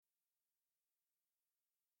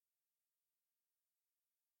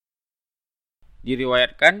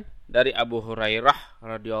Diriwayatkan dari Abu Hurairah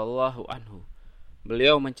radhiyallahu anhu.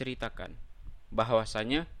 Beliau menceritakan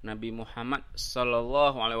bahwasanya Nabi Muhammad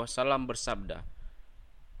sallallahu alaihi wasallam bersabda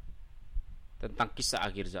tentang kisah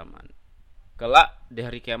akhir zaman. Kelak di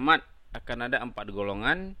hari kiamat akan ada 4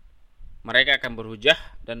 golongan. Mereka akan berhujah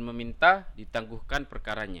dan meminta ditangguhkan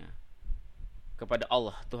perkaranya kepada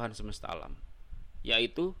Allah Tuhan semesta alam,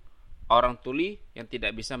 yaitu orang tuli yang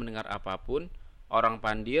tidak bisa mendengar apapun, orang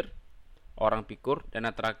pandir, orang pikur, dan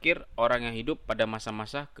yang terakhir orang yang hidup pada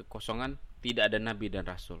masa-masa kekosongan tidak ada nabi dan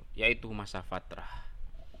rasul, yaitu masa fatrah.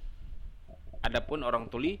 Adapun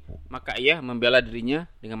orang tuli, maka ia membela dirinya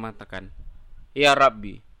dengan mengatakan, "Ya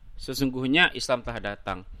Rabbi, sesungguhnya Islam telah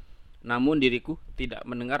datang, namun diriku tidak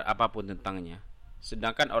mendengar apapun tentangnya."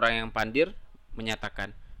 Sedangkan orang yang pandir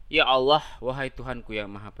menyatakan, "Ya Allah, wahai Tuhanku yang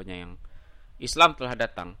Maha Penyayang, Islam telah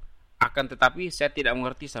datang, akan tetapi saya tidak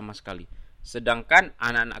mengerti sama sekali. Sedangkan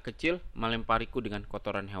anak-anak kecil melempariku dengan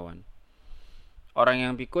kotoran hewan." Orang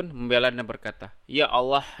yang pikun membela dan berkata, "Ya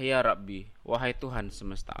Allah, ya Rabbi, wahai Tuhan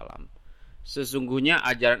semesta alam, sesungguhnya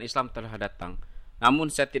ajaran Islam telah datang,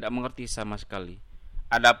 namun saya tidak mengerti sama sekali.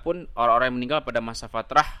 Adapun orang-orang yang meninggal pada masa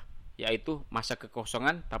fatrah, yaitu masa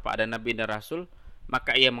kekosongan tanpa ada nabi dan rasul,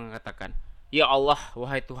 maka ia mengatakan, 'Ya Allah,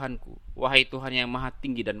 wahai Tuhanku, wahai Tuhan yang Maha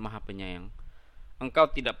Tinggi dan Maha Penyayang,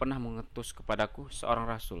 Engkau tidak pernah mengutus kepadaku seorang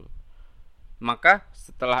rasul.' Maka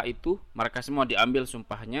setelah itu mereka semua diambil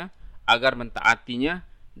sumpahnya agar mentaatinya,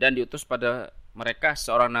 dan diutus pada mereka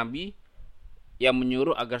seorang nabi yang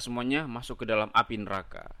menyuruh agar semuanya masuk ke dalam api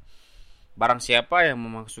neraka. Barang siapa yang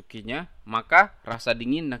memasukinya, maka rasa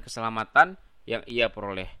dingin dan keselamatan yang ia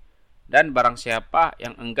peroleh. Dan barang siapa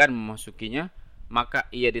yang enggan memasukinya, maka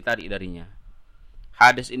ia ditarik darinya."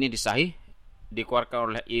 Hadis ini disahih dikeluarkan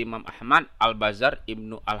oleh Imam Ahmad, Al-Bazar,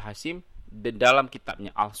 Ibnu Al-Hasim di dalam kitabnya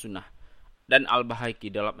Al-Sunnah, dan Al-Bahaiki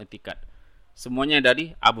dalam Etikat. Semuanya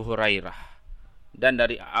dari Abu Hurairah dan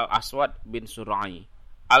dari Al-Aswad bin Surai.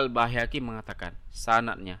 Al-Bahaiki mengatakan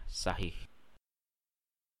sanadnya sahih.